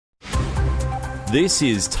This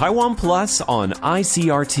is Taiwan Plus on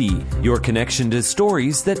ICRT, your connection to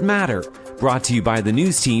stories that matter. Brought to you by the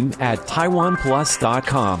news team at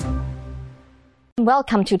taiwanplus.com.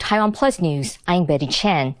 Welcome to Taiwan Plus News. I'm Betty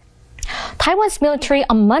Chen. Taiwan's military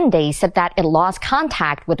on Monday said that it lost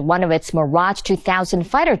contact with one of its Mirage 2000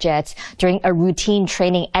 fighter jets during a routine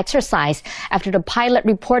training exercise after the pilot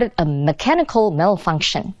reported a mechanical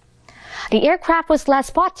malfunction. The aircraft was last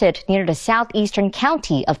spotted near the southeastern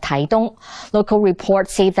county of Taidong. Local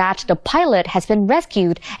reports say that the pilot has been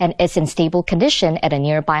rescued and is in stable condition at a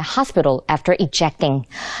nearby hospital after ejecting.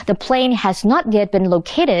 The plane has not yet been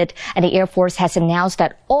located, and the Air Force has announced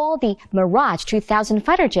that all the Mirage 2000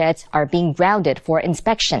 fighter jets are being grounded for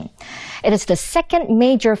inspection. It is the second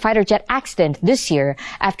major fighter jet accident this year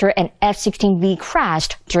after an F-16V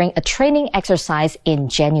crashed during a training exercise in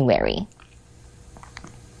January.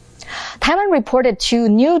 Taiwan reported 2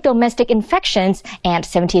 new domestic infections and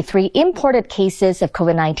 73 imported cases of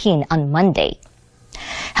COVID-19 on Monday.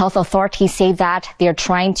 Health authorities say that they are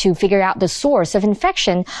trying to figure out the source of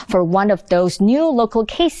infection for one of those new local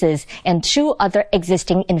cases and 2 other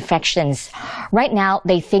existing infections. Right now,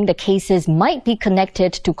 they think the cases might be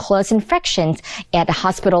connected to close infections at a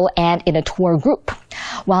hospital and in a tour group.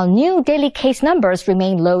 While new daily case numbers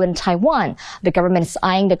remain low in Taiwan, the government is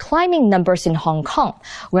eyeing the climbing numbers in Hong Kong,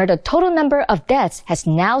 where the total number of deaths has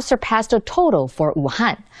now surpassed the total for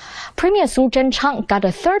Wuhan. Premier Su Zhenchang got a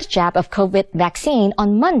 3rd jab of COVID vaccine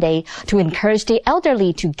on Monday to encourage the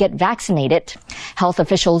elderly to get vaccinated. Health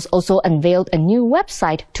officials also unveiled a new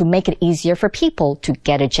website to make it easier for people to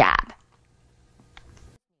get a jab.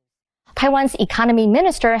 Taiwan's economy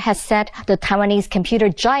minister has said the Taiwanese computer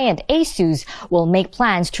giant Asus will make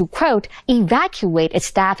plans to, quote, evacuate its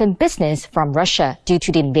staff and business from Russia due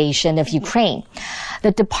to the invasion of Ukraine.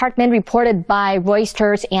 The department, reported by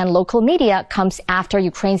Reuters and local media, comes after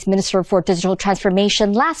Ukraine's Minister for Digital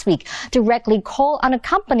Transformation last week directly called on a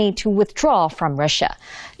company to withdraw from Russia.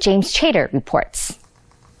 James Chater reports.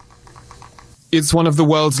 It's one of the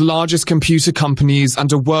world's largest computer companies and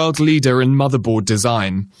a world leader in motherboard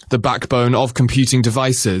design, the backbone of computing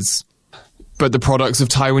devices. But the products of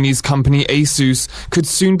Taiwanese company Asus could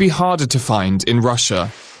soon be harder to find in Russia.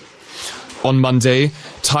 On Monday,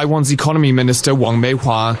 Taiwan's economy minister Wang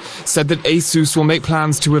Meihua said that Asus will make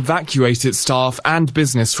plans to evacuate its staff and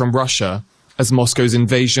business from Russia as Moscow's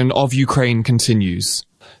invasion of Ukraine continues.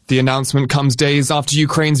 The announcement comes days after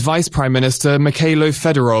Ukraine's Vice Prime Minister Mikhailo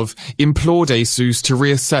Fedorov implored Asus to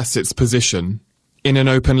reassess its position. In an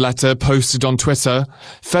open letter posted on Twitter,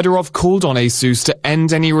 Fedorov called on Asus to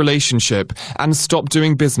end any relationship and stop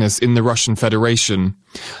doing business in the Russian Federation,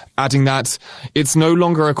 adding that it's no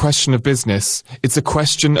longer a question of business, it's a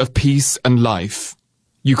question of peace and life.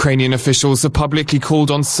 Ukrainian officials have publicly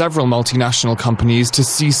called on several multinational companies to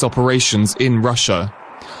cease operations in Russia.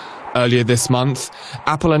 Earlier this month,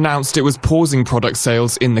 Apple announced it was pausing product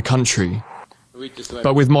sales in the country.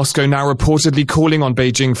 But with Moscow now reportedly calling on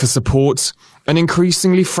Beijing for support, an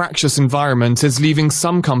increasingly fractious environment is leaving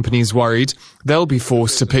some companies worried they'll be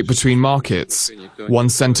forced to pick between markets, one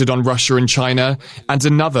centered on Russia and China, and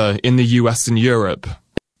another in the US and Europe.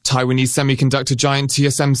 Taiwanese semiconductor giant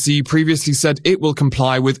TSMC previously said it will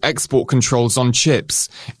comply with export controls on chips,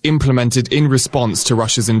 implemented in response to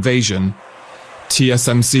Russia's invasion.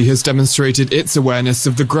 TSMC has demonstrated its awareness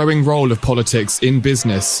of the growing role of politics in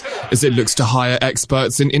business as it looks to hire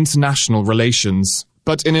experts in international relations.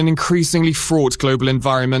 But in an increasingly fraught global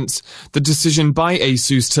environment, the decision by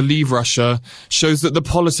Asus to leave Russia shows that the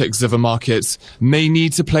politics of a market may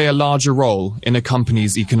need to play a larger role in a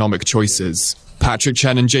company's economic choices. Patrick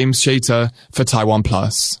Chen and James Chater for Taiwan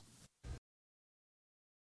Plus.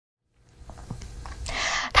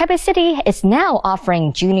 Taipei City is now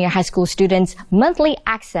offering junior high school students monthly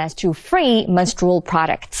access to free menstrual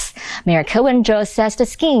products. Mayor Cohen Zhou says the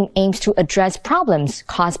scheme aims to address problems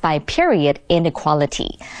caused by period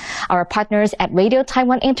inequality. Our partners at Radio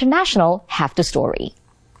Taiwan International have the story.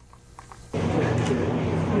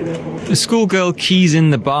 The schoolgirl keys in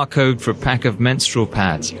the barcode for a pack of menstrual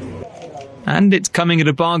pads. And it's coming at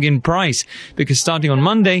a bargain price, because starting on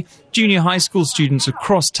Monday, junior high school students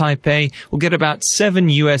across Taipei will get about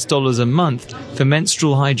 $7 a month for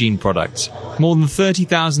menstrual hygiene products. More than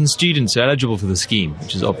 30,000 students are eligible for the scheme,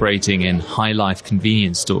 which is operating in High Life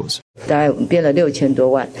convenience stores. 大概编了6000多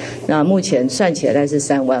万，那目前算起来大概是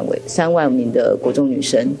3万名的国中女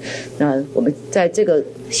生。那我们在这个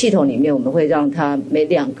系统里面，我们会让她每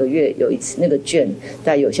2个月有一次那个券，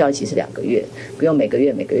大概有效期是2个月，不用每个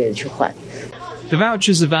月去换。 The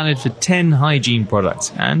vouchers are valid for 10 hygiene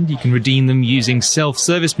products, and you can redeem them using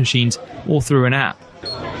self-service machines or through an app.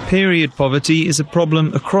 period poverty is a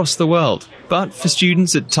problem across the world. But for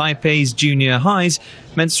students at Taipei's junior highs,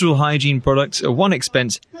 menstrual hygiene products are one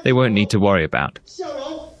expense they won't need to worry about.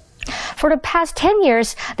 For the past 10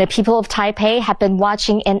 years, the people of Taipei have been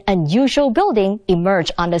watching an unusual building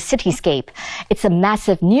emerge on the cityscape. It's a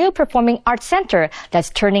massive new performing arts center that's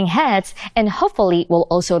turning heads and hopefully will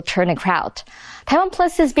also turn a crowd. Taiwan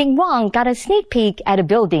Plus's Bing Wang got a sneak peek at a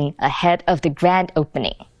building ahead of the grand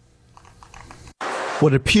opening.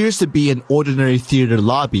 What appears to be an ordinary theater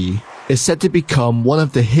lobby is set to become one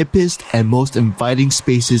of the hippest and most inviting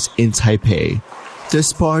spaces in Taipei.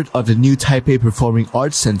 This part of the new Taipei Performing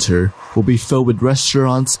Arts Center will be filled with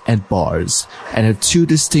restaurants and bars and have two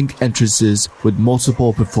distinct entrances with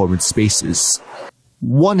multiple performance spaces.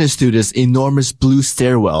 One is through this enormous blue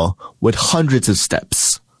stairwell with hundreds of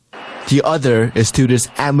steps. The other is through this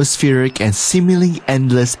atmospheric and seemingly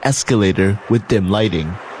endless escalator with dim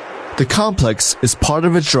lighting. The complex is part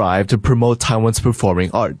of a drive to promote Taiwan's performing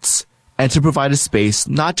arts and to provide a space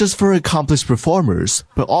not just for accomplished performers,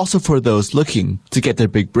 but also for those looking to get their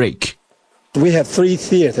big break. We have 3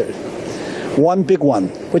 theaters. One big one,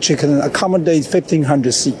 which can accommodate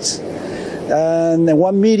 1,500 seats. And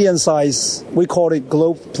one medium size, we call it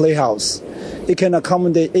Globe Playhouse. It can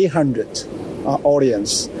accommodate 800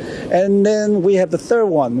 audience. And then we have the third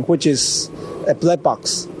one, which is a black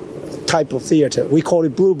box type of theater. We call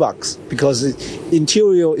it Blue Box because the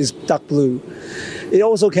interior is dark blue. It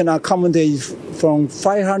also can accommodate from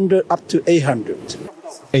 500 up to 800.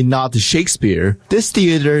 A nod to Shakespeare, this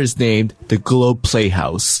theater is named the Globe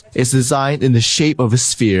Playhouse. It's designed in the shape of a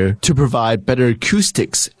sphere to provide better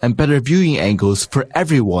acoustics and better viewing angles for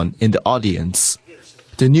everyone in the audience.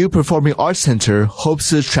 The new Performing Arts Center hopes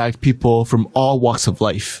to attract people from all walks of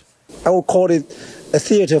life. I would call it a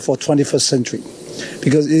theater for 21st century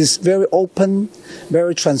because it's very open,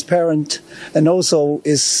 very transparent, and also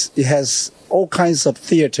it has all kinds of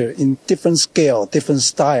theater in different scale, different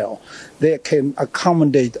style. They can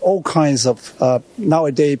accommodate all kinds of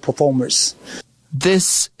nowadays performers.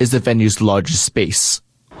 This is the venue's largest space.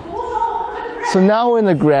 So now we're in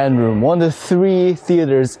the grand room, one of the 3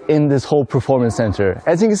 theaters in this whole performance center.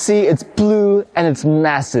 As you can see, it's blue and it's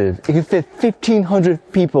massive. It can fit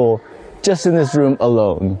 1,500 people just in this room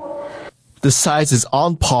alone. The size is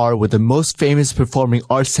on par with the most famous performing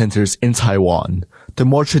arts centers in Taiwan. The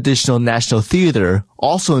more traditional National Theater,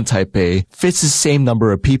 also in Taipei, fits the same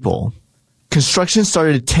number of people. Construction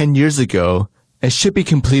started 10 years ago and should be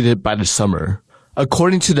completed by the summer.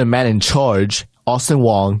 According to the man in charge, Austin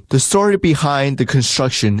Wong, the story behind the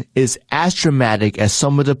construction is as dramatic as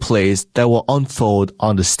some of the plays that will unfold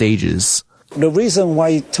on the stages. The reason why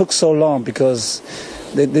it took so long because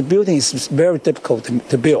the building is very difficult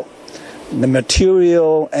to build. The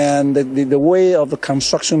material and the way of the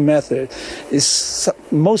construction method is,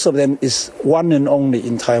 most of them is one and only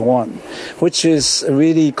in Taiwan, which is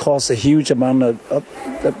really costs a huge amount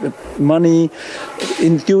of money.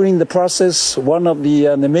 During the process, one of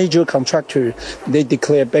the major contractor, they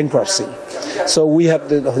declared bankruptcy. So we have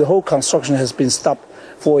the whole construction has been stopped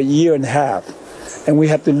for a year and a half. And we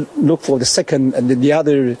have to look for the second and the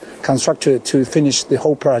other constructor to finish the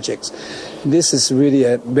whole project. This is really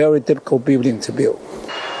a very difficult building to build.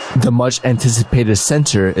 The much anticipated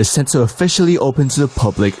center is set to officially open to the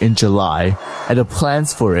public in July, and the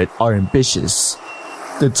plans for it are ambitious.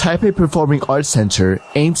 The Taipei Performing Arts Center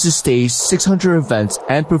aims to stage 600 events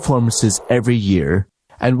and performances every year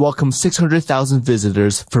and welcome 600,000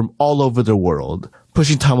 visitors from all over the world,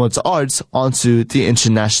 pushing Taiwan's arts onto the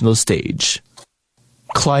international stage.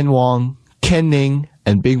 Klein Wong, Ken Ning,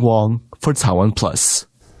 and Bing Wong for Taiwan Plus.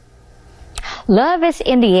 Love is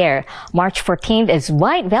in the air. March 14th is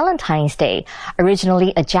White Valentine's Day.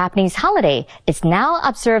 Originally a Japanese holiday, it's now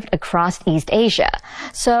observed across East Asia.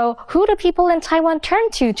 So who do people in Taiwan turn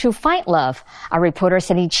to find love? Our reporter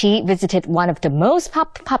Cindy Chi visited one of the most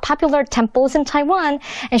popular temples in Taiwan,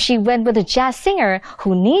 and she went with a jazz singer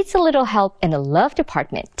who needs a little help in the love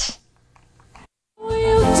department.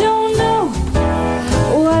 You don't know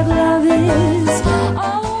what love is.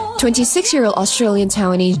 26-year-old Australian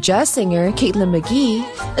Taiwanese jazz singer Caitlin McGee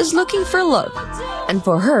is looking for love. And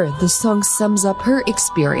for her, the song sums up her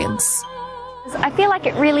experience. I feel like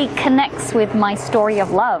it really connects with my story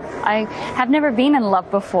of love. I have never been in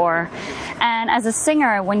love before. And as a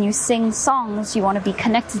singer, when you sing songs, you want to be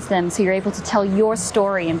connected to them so you're able to tell your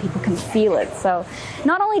story and people can feel it. So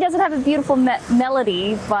not only does it have a beautiful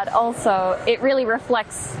melody, but also it really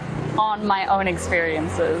reflects on my own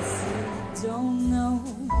experiences.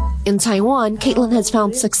 In Taiwan, Caitlin has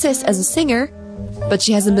found success as a singer, but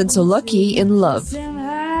she hasn't been so lucky in love.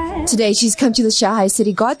 Today, she's come to the Shanghai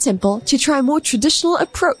City God Temple to try a more traditional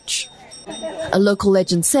approach. A local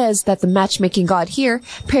legend says that the matchmaking god here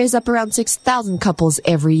pairs up around 6,000 couples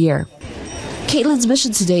every year. Caitlin's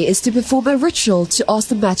mission today is to perform a ritual to ask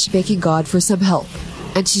the matchmaking god for some help.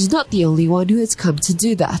 And she's not the only one who has come to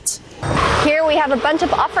do that. Here we have a bunch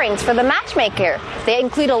of offerings for the matchmaker. They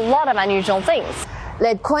include a lot of unusual things.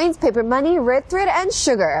 Lead coins, paper money, red thread, and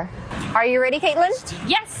sugar. Are you ready, Caitlin?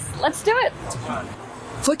 Yes, let's do it.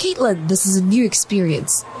 For Caitlin, this is a new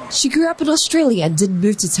experience. She grew up in Australia and didn't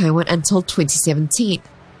move to Taiwan until 2017.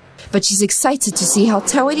 But she's excited to see how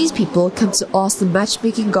Taiwanese people come to ask the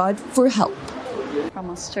matchmaking god for help. From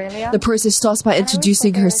Australia. The process starts by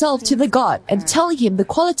introducing herself to the god and telling him the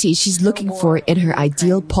qualities she's looking for in her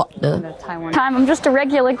ideal partner. I'm just a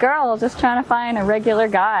regular girl, just trying to find a regular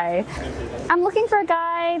guy. I'm looking for a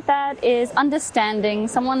guy that is understanding,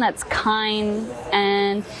 someone that's kind,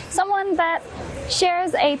 and someone that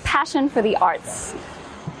shares a passion for the arts.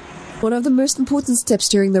 One of the most important steps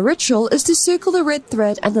during the ritual is to circle the red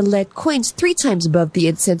thread and the lead coins 3 times above the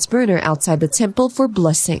incense burner outside the temple for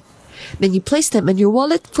blessing. Then you place them in your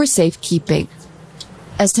wallet for safekeeping.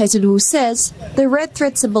 As Tyson Wu says, the red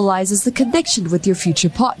thread symbolizes the connection with your future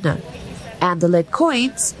partner. And the lead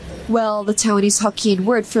coins, well, the Taiwanese Hokkien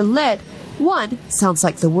word for lead, 1, sounds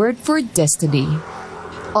like the word for destiny.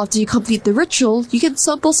 After you complete the ritual, you can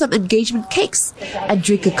sample some engagement cakes and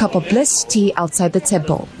drink a cup of blessed tea outside the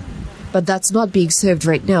temple. But that's not being served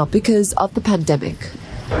right now because of the pandemic.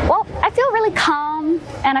 Well, I feel really calm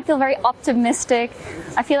and I feel very optimistic.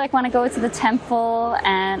 I feel like when I go to the temple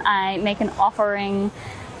and I make an offering,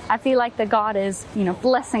 I feel like the God is,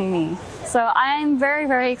 blessing me. So I'm very,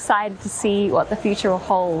 very excited to see what the future will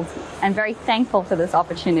hold and very thankful for this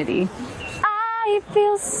opportunity. I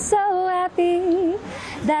feel so happy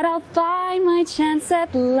that I'll find my chance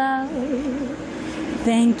at love.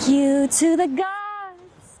 Thank you to the God.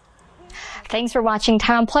 Thanks for watching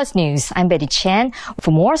Taiwan Plus News. I'm Betty Chen.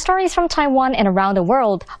 For more stories from Taiwan and around the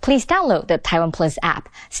world, please download the Taiwan Plus app.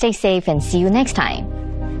 Stay safe and see you next time.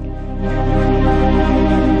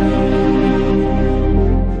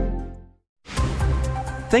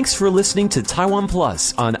 Thanks for listening to Taiwan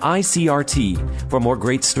Plus on ICRT. For more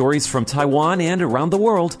great stories from Taiwan and around the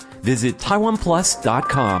world, visit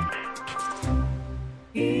taiwanplus.com.